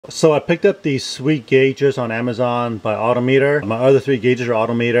So I picked up these sweet gauges on Amazon by Autometer. My other 3 gauges are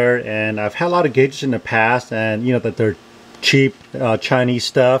Autometer, and I've had a lot of gauges in the past, and you know that they're cheap Chinese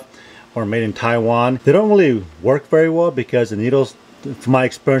stuff or made in Taiwan. They don't really work very well because the needles, from my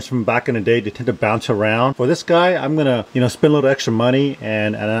experience from back in the day, they tend to bounce around. For this guy, I'm gonna spend a little extra money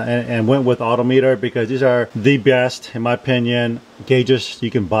and went with Autometer because these are the best, in my opinion, gauges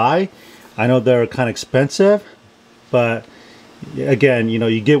you can buy. I know they're kind of expensive, but again,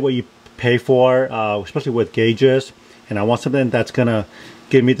 you get what you pay for, especially with gauges, and I want something that's gonna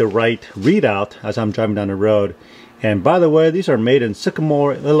give me the right readout as I'm driving down the road. And by the way, these are made in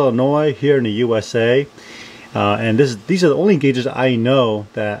Sycamore, Illinois, here in the USA, and these are the only gauges I know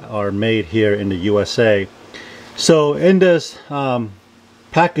that are made here in the USA. So in this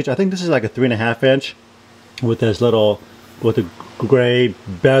package, I think this is like a 3.5 inch with this with a gray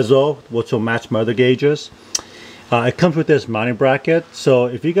bezel, which will match my other gauges. It comes with this mounting bracket, so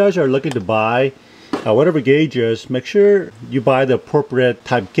if you guys are looking to buy whatever gauges, make sure you buy the appropriate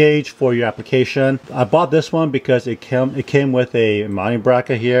type gauge for your application. I bought this one because it came with a mounting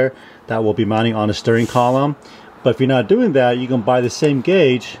bracket here that will be mounting on the steering column. But if you're not doing that, you can buy the same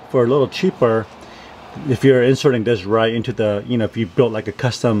gauge for a little cheaper if you're inserting this right into the, if you built like a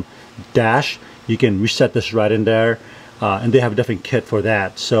custom dash, you can reset this right in there, and they have a different kit for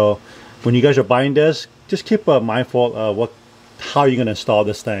that. So when you guys are buying this, just keep mindful of how you're going to install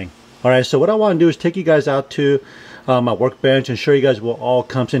this thing. Alright, so what I want to do is take you guys out to my workbench and show you guys what all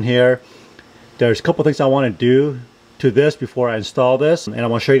comes in here. There's a couple things I want to do to this before I install this, and I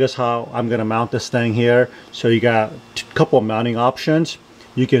want to show you guys how I'm going to mount this thing here. So you got a couple of mounting options.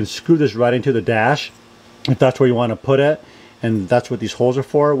 You can screw this right into the dash if that's where you want to put it, and that's what these holes are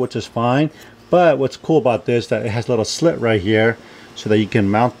for, which is fine. But what's cool about this, that it has a little slit right here so that you can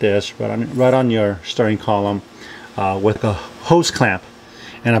mount this right on your steering column with a hose clamp.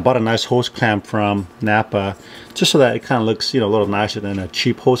 And I bought a nice hose clamp from Napa just so that it kind of looks, a little nicer than a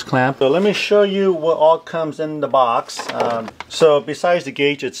cheap hose clamp. So let me show you what all comes in the box. So besides the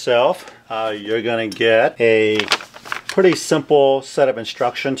gauge itself, you're gonna get a pretty simple set of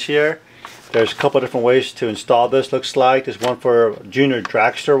instructions here. There's a couple different ways to install this. Looks like there's one for junior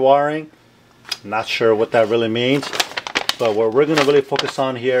dragster wiring. Not sure what that really means, but what we're gonna really focus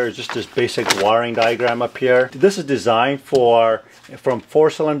on here is just this basic wiring diagram up here. This is designed from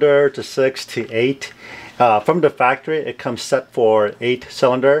 4-cylinder to 6 to 8. From the factory, it comes set for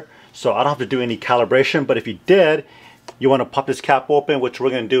 8-cylinder, so I don't have to do any calibration. But if you did, you want to pop this cap open, which we're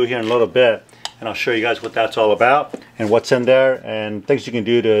going to do here in a little bit, and I'll show you guys what that's all about and what's in there and things you can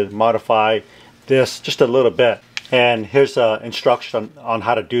do to modify this just a little bit. And here's instruction on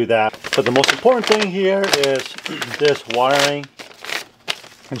how to do that. But the most important thing here is this wiring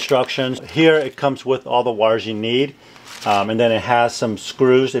instructions. Here it comes with all the wires you need. And then it has some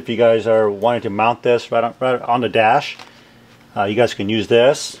screws if you guys are wanting to mount this right on the dash. You guys can use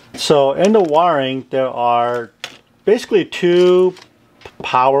this. So in the wiring, there are basically 2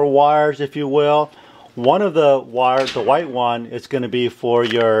 power wires, if you will. One of the wires, the white one, is going to be for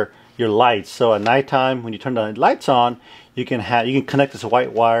your lights. So at nighttime, when you turn the lights on, you can connect this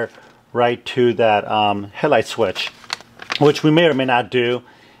white wire right to that headlight switch, which we may or may not do.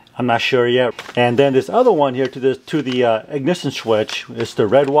 I'm not sure yet. And then this other one here to the ignition switch is the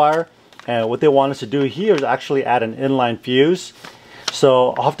red wire. And what they want us to do here is actually add an inline fuse.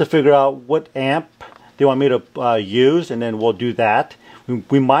 So I'll have to figure out what amp they want me to use, and then we'll do that.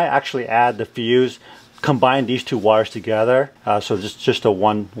 We might actually add the fuse, combine these 2 wires together, so just a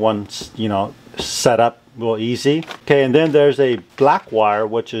one setup, real easy. Okay, and then there's a black wire,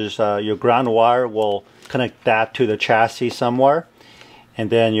 which is your ground wire. We'll connect that to the chassis somewhere. And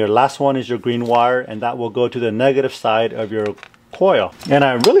then your last one is your green wire, and that will go to the negative side of your coil. And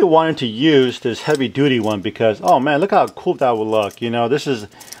I really wanted to use this heavy duty one because, oh man, look how cool that will look. This is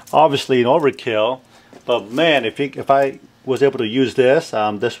obviously an overkill, but man, if I was able to use this,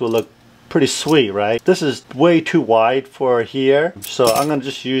 this will look pretty sweet, right? This is way too wide for here, so I'm gonna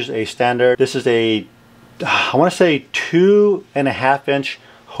just use a standard. This is a, I want to say 2.5 inch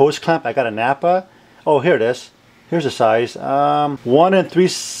hose clamp. I got a Napa. Oh, here it is. Here's the size, 1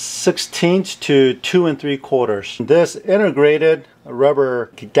 3/16 to 2 3/4. This integrated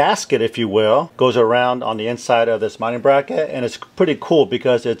rubber gasket, if you will, goes around on the inside of this mounting bracket, and it's pretty cool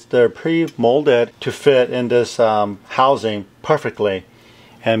because they're pre-molded to fit in this housing perfectly.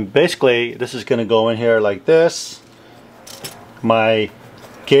 And basically, this is going to go in here like this. My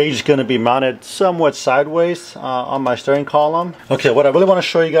gauge is going to be mounted somewhat sideways on my steering column. Okay, what I really want to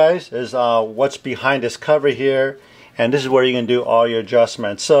show you guys is what's behind this cover here, and this is where you can do all your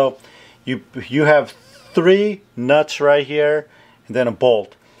adjustments. So you have 3 nuts right here and then a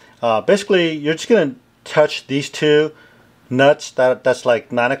bolt. Basically, you're just gonna touch these two nuts. That's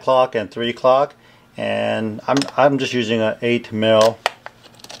like 9 o'clock and 3 o'clock, and I'm just using a 8 mil.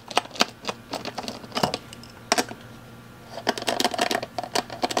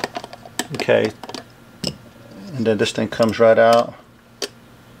 Okay, and then this thing comes right out.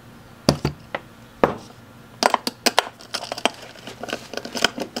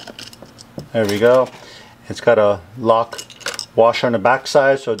 There we go. It's got a lock washer on the back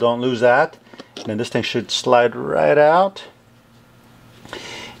side, so don't lose that. And then this thing should slide right out.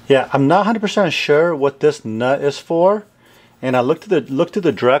 Yeah, I'm not 100% sure what this nut is for, and I looked through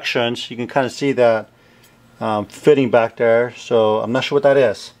the directions. You can kind of see that fitting back there, so I'm not sure what that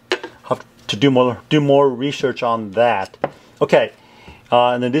is. I'll have to do more research on that. Okay,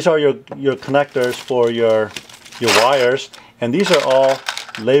 and then these are your connectors for your wires, and these are all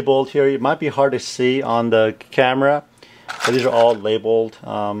labeled here. It might be hard to see on the camera, but these are all labeled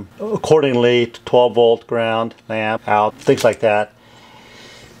accordingly. 12 volt ground, lamp, out, things like that.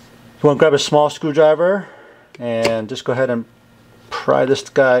 You want to grab a small screwdriver and just go ahead and pry this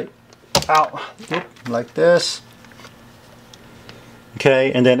guy out like this.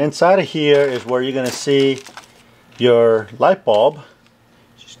 Okay, and then inside of here is where you're going to see your light bulb.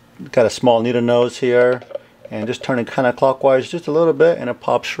 Just got a small needle nose here, and just turn it kind of clockwise just a little bit, and it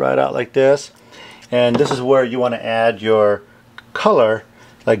pops right out like this. And this is where you want to add your color,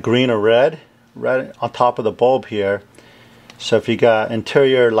 like green or red, right on top of the bulb here. So if you got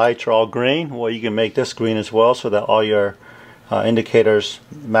interior lights are all green, well, you can make this green as well, so that all your indicators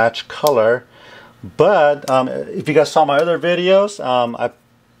match color. But if you guys saw my other videos,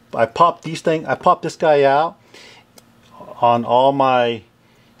 I popped this guy out on all my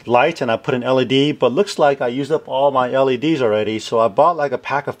lights, and I put an LED, but looks like I used up all my LEDs already, so I bought like a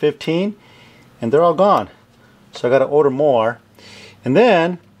pack of 15 and they're all gone, so I got to order more. And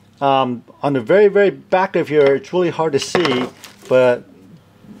then on the very back of here, it's really hard to see, but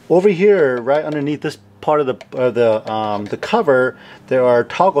over here right underneath this part of the cover, there are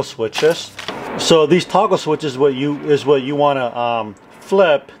toggle switches. So these toggle switches is what you want to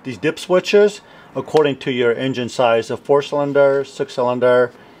flip these dip switches according to your engine size, a 4-cylinder,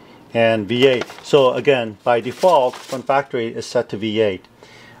 6-cylinder, and V8. So again, by default from factory is set to V8.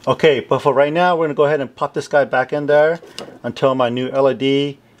 Okay, but for right now, we're gonna go ahead and pop this guy back in there until my new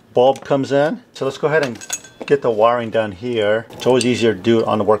LED bulb comes in. So let's go ahead and get the wiring done here. It's always easier to do it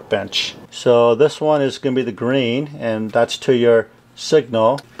on the workbench. So this one is gonna be the green, and that's to your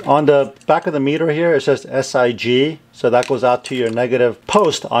signal. On the back of the meter here, it says SIG, so that goes out to your negative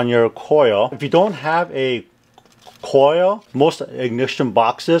post on your coil. If you don't have a coil, most ignition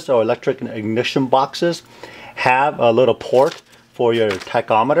boxes or electric ignition boxes have a little port for your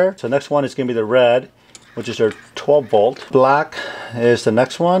tachometer. So next one is going to be the red, which is your 12 volt. Black is the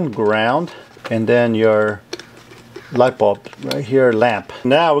next one, ground, and then your light bulb right here, lamp.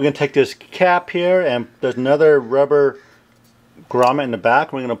 Now we're going to take this cap here, and there's another rubber grommet in the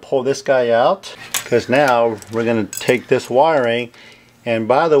back. We're going to pull this guy out, because now we're going to take this wiring. And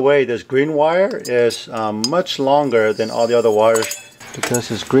by the way, this green wire is much longer than all the other wires, because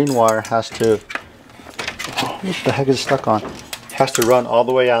this green wire has to, what the heck is it stuck on? Has to run all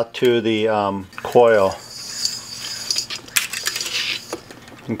the way out to the coil.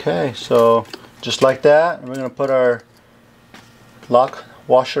 Okay, so just like that, we're going to put our lock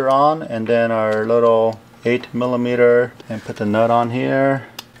washer on, and then our little 8mm, and put the nut on here.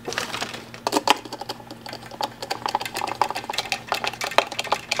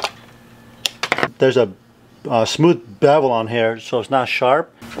 There's a smooth bevel on here, so it's not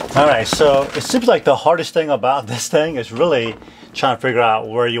sharp. Alright, so it seems like the hardest thing about this thing is really trying to figure out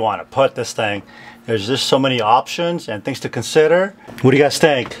where you want to put this thing. There's just so many options and things to consider. What do you guys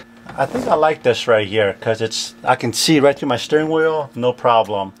think? I think I like this right here, because I can see right through my steering wheel, no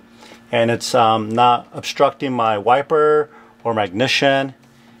problem. And it's not obstructing my wiper or my ignition.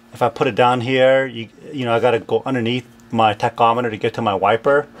 If I put it down here, you know, I got to go underneath my tachometer to get to my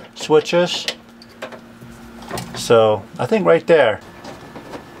wiper switches. So I think right there.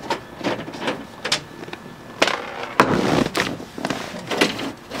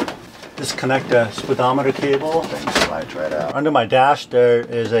 Disconnect the speedometer cable, and slides right out. Under my dash there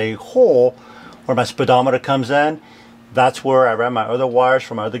is a hole where my speedometer comes in. That's where I ran my other wires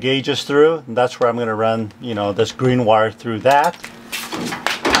from my other gauges through, and that's where I'm going to run, you know, this green wire through that.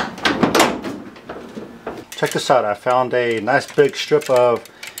 Check this out. I found a nice big strip of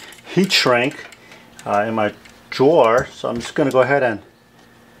heat shrink in my drawer, so I'm just going to go ahead and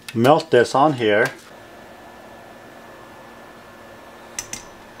melt this on here.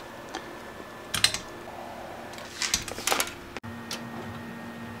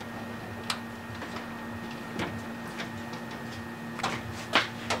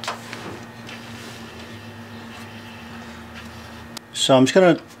 So I'm just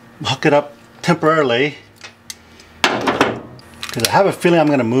gonna hook it up temporarily because I have a feeling I'm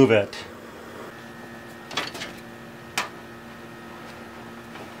gonna move it.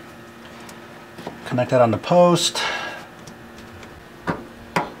 Connect that on the post.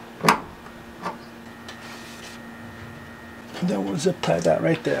 And then we'll zip tie that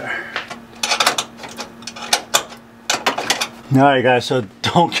right there. Alright guys, so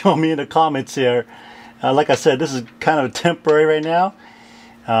don't kill me in the comments here. Like I said, this is kind of temporary right now.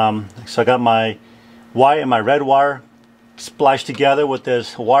 So I got my white and my red wire spliced together with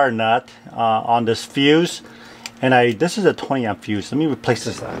this wire nut on this fuse. And this is a 20 amp fuse. Let me replace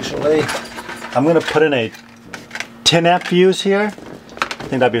this actually. I'm going to put in a 10 amp fuse here. I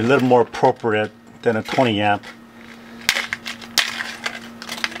think that'd be a little more appropriate than a 20 amp.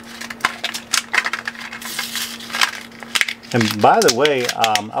 And by the way,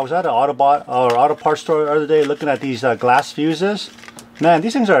 I was at an auto parts store the other day looking at these glass fuses. Man,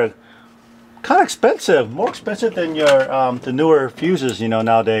 these things are kind of expensive, more expensive than the newer fuses, you know,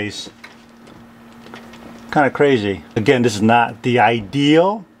 nowadays. Kind of crazy. Again, this is not the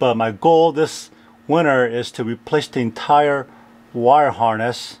ideal, but my goal this winter is to replace the entire wire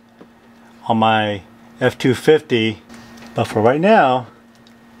harness on my F250. But for right now,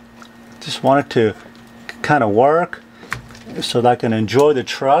 just wanted to kind of work so that I can enjoy the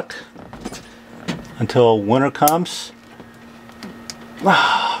truck until winter comes.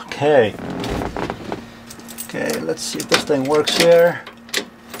 Okay. Okay, let's see if this thing works here.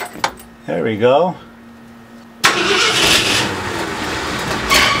 There we go.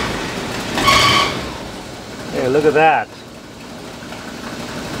 Hey, look at that.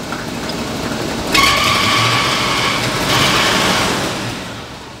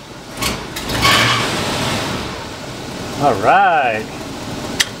 All right.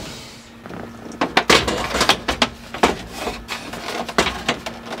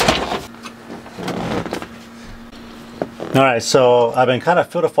 All right, so I've been kind of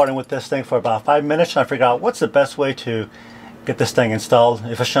fiddle farting with this thing for about 5 minutes, and I figured out what's the best way to get this thing installed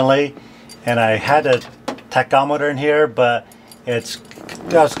efficiently. And I had a tachometer in here, but I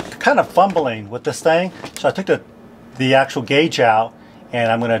was kind of fumbling with this thing, so I took the actual gauge out,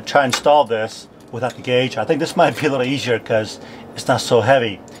 and I'm going to try and install this without the gauge. I think this might be a little easier because it's not so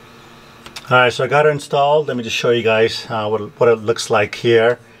heavy. All right, so I got it installed. Let me just show you guys what it looks like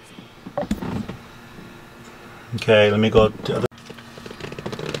here. Okay, let me go to other.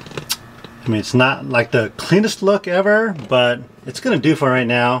 I mean, it's not like the cleanest look ever, but it's gonna do for right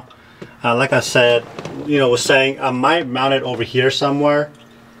now. Like I said, you know, was saying I might mount it over here somewhere,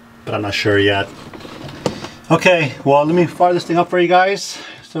 but I'm not sure yet. Okay, well, let me fire this thing up for you guys.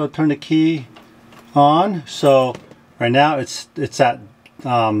 So turn the key on. So right now it's at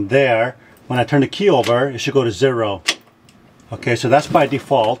there. When I turn the key over, it should go to 0. Okay, so that's by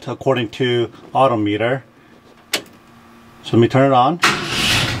default according to autometer. So let me turn it on.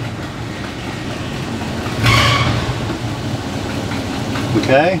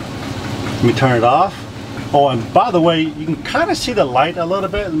 Okay, let me turn it off. Oh, and by the way, you can kind of see the light a little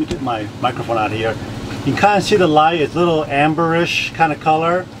bit. Let me get my microphone out of here. You can kind of see the light. It's a little amberish kind of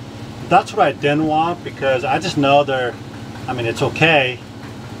color. That's what I didn't want because I just know I mean, it's okay.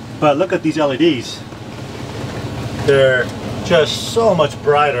 But look at these LEDs. They're just so much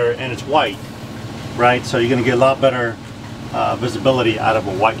brighter and it's white, right? So you're gonna get a lot better visibility out of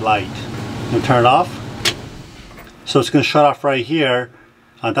a white light. I'm gonna turn it off. So it's gonna shut off right here.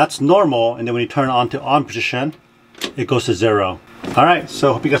 That's normal, and then when you turn it on to on position, it goes to 0. All right,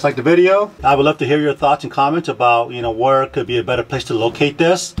 so hope you guys liked the video. I would love to hear your thoughts and comments about, you know, where could be a better place to locate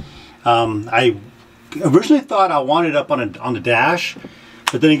this. I originally thought I wanted it up on the dash,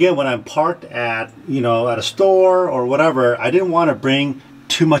 but then again, when I'm parked at, you know, at a store or whatever, I didn't want to bring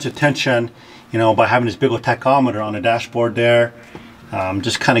too much attention, you know, by having this big old tachometer on the dashboard there.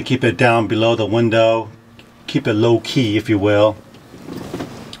 Just kind of keep it down below the window, keep it low key, if you will.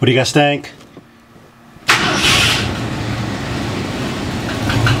 What do you guys think?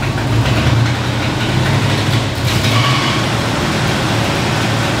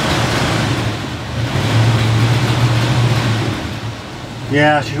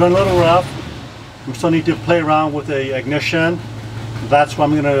 Yeah, she's running a little rough. I still need to play around with the ignition. That's why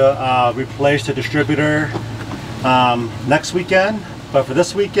I'm going to replace the distributor next weekend. But for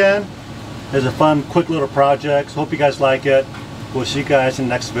this weekend, it's a fun, quick little project. So hope you guys like it. We'll see you guys in the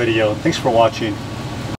next video. Thanks for watching.